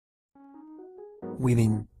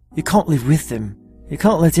women. You can't live with them. You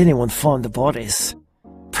can't let anyone find the bodies.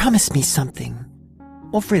 Promise me something.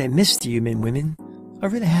 I've really missed you, men, women. I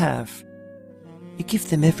really have. You give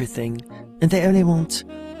them everything, and they only want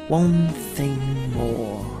one thing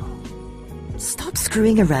more. Stop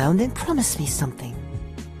screwing around and promise me something.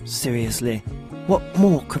 Seriously, what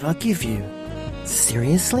more could I give you?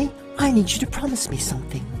 Seriously? I need you to promise me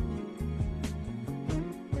something.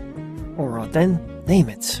 Alright then, name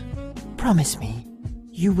it. Promise me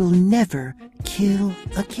you will never kill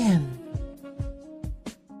again.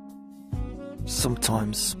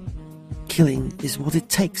 Sometimes, killing is what it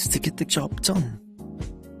takes to get the job done.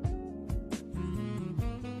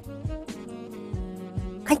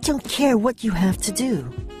 I don't care what you have to do.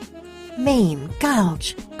 Maim,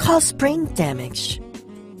 gouge, cause brain damage.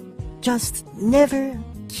 Just never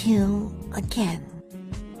kill again.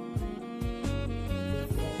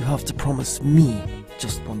 You have to promise me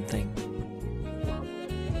just one thing.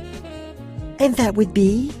 And that would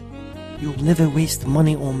be? You'll never waste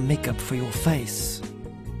money on makeup for your face,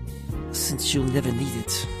 since you'll never need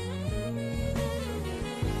it.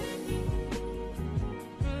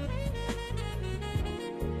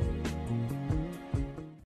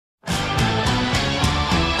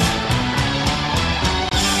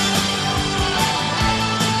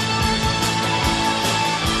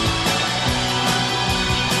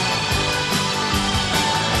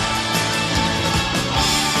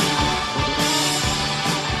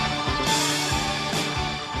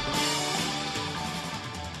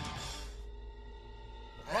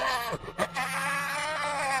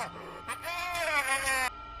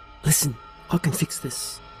 Listen, I can fix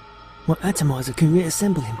this. My atomizer can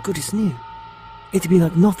reassemble him good as new. It'd be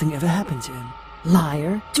like nothing ever happened to him.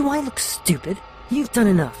 Liar, do I look stupid? You've done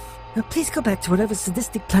enough. Now please go back to whatever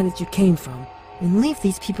sadistic planet you came from and leave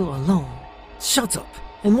these people alone. Shut up,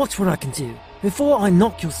 and watch what I can do, before I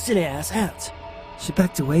knock your silly ass out. She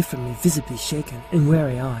backed away from me, visibly shaken and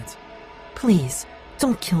weary-eyed. Please,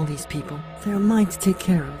 don't kill these people. They are mine to take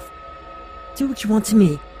care of. Do what you want to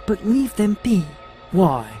me, but leave them be.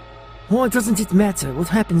 Why? Why doesn't it matter what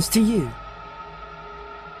happens to you?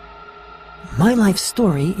 My life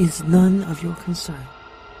story is none of your concern.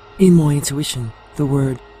 In my intuition, the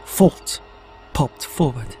word fault popped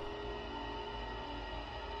forward.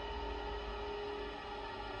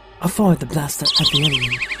 I fired the blaster at the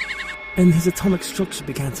enemy, and his atomic structure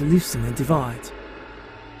began to loosen and divide.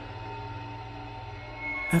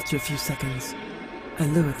 After a few seconds, I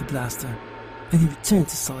lowered the blaster, and he returned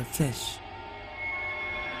to solid flesh.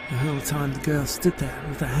 The whole time the girl stood there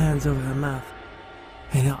with her hands over her mouth,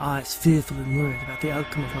 and her eyes fearful and worried about the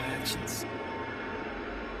outcome of my actions.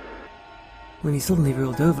 When he suddenly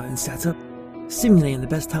rolled over and sat up, seemingly in the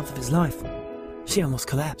best health of his life, she almost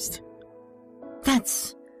collapsed.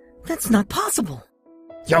 That's not possible.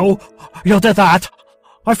 You did that!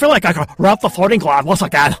 I feel like I could wrap the floating glove once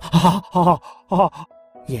again.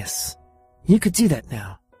 Yes, you could do that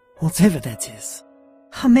now, whatever that is.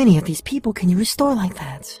 How many of these people can you restore like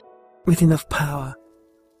that? With enough power,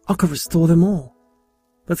 I could restore them all,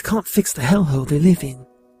 but can't fix the hellhole they live in.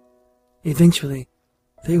 Eventually,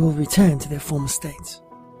 they will return to their former state.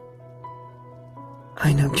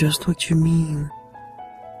 I know just what you mean.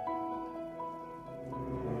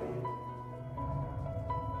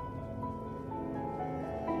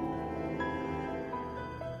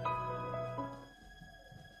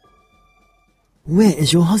 Where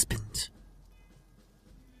is your husband?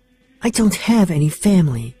 I don't have any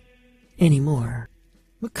family anymore.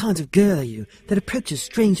 What kind of girl are you that approaches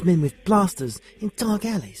strange men with blasters in dark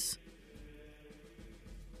alleys?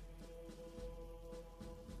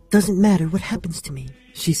 Doesn't matter what happens to me.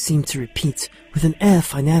 She seemed to repeat with an air of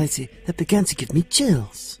finality that began to give me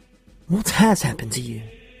chills. What has happened to you?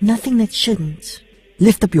 Nothing that shouldn't.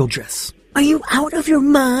 Lift up your dress. Are you out of your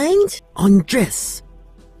mind? Undress,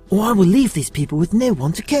 or I will leave these people with no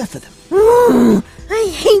one to care for them. I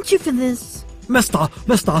hate you for this. Mister,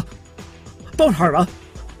 don't hurt her.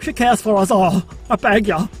 She cares for us all. I beg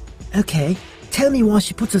ya. Okay, tell me why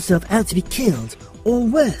she puts herself out to be killed, or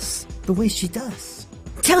worse, the way she does.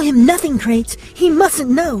 Tell him nothing, Crate. He mustn't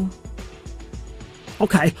know.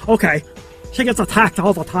 Okay. She gets attacked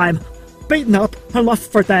all the time, beaten up and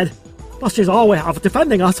left for dead. But she's always out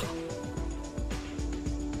defending us.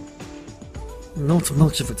 Not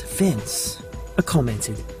much of a defense, I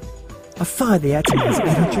commented. I fired the atomizer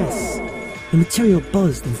at her dress. The material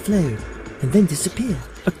buzzed and flowed, and then disappeared.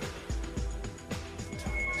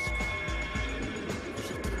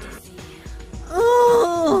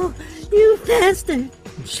 Oh, you bastard!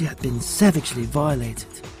 She had been savagely violated.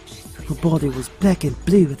 Her body was black and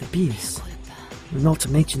blue with abuse. not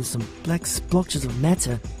to mention some black splotches of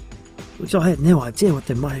matter, which I had no idea what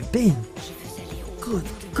they might have been. Good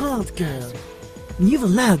God, girl. You've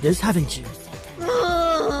allowed this, haven't you?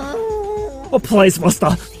 Oh, please,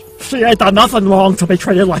 mister. She ain't done nothing wrong to be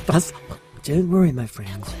treated like this. Don't worry, my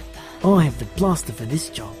friend. I have the blaster for this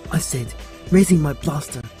job, I said, raising my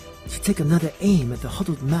blaster to take another aim at the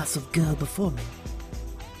huddled mass of girl before me.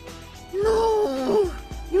 No!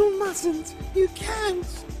 You mustn't! You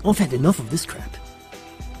can't! I've had enough of this crap,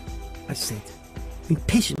 I said,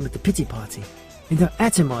 impatient with the pity party, and I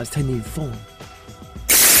atomized her new form.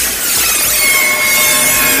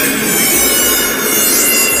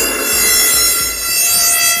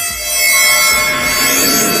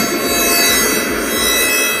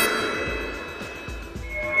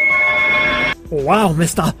 Wow,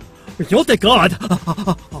 mister. You're the god.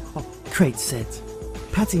 Crate said,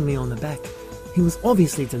 patting me on the back. He was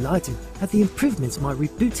obviously delighted at the improvements my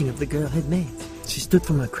rebooting of the girl had made. She stood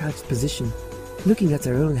from her crouched position, looking at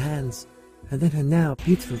her own hands, and then her now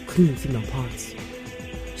beautiful clean female parts.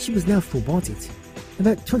 She was now full-bodied,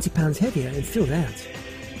 about 20 pounds heavier and filled out.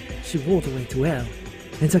 She wore the weight well,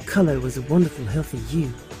 and her colour was a wonderful healthy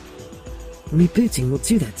hue. Rebooting will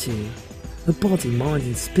do that to you. The body, mind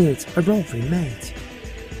and spirit are all remade.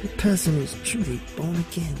 The person is truly born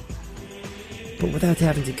again. But without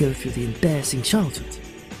having to go through the embarrassing childhood.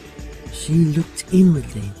 She looked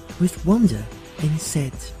inwardly with wonder and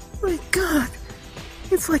said, My God!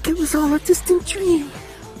 It's like it was all a distant dream.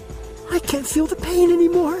 I can't feel the pain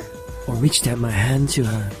anymore. I reached out my hand to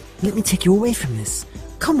her. Let me take you away from this.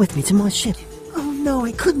 Come with me to my ship. Oh no,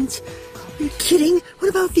 I couldn't. Are you kidding? What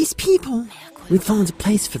about these people? We've found a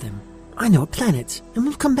place for them. I know a planet, and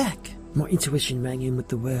we'll come back. My intuition rang in with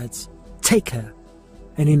the words, take her.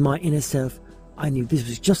 And in my inner self, I knew this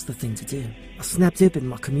was just the thing to do. I snapped open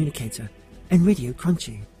my communicator and radioed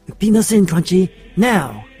Crunchy. Beam us in, Crunchy,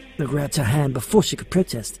 now! I grabbed her hand before she could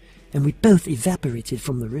protest, and we both evaporated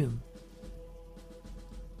from the room.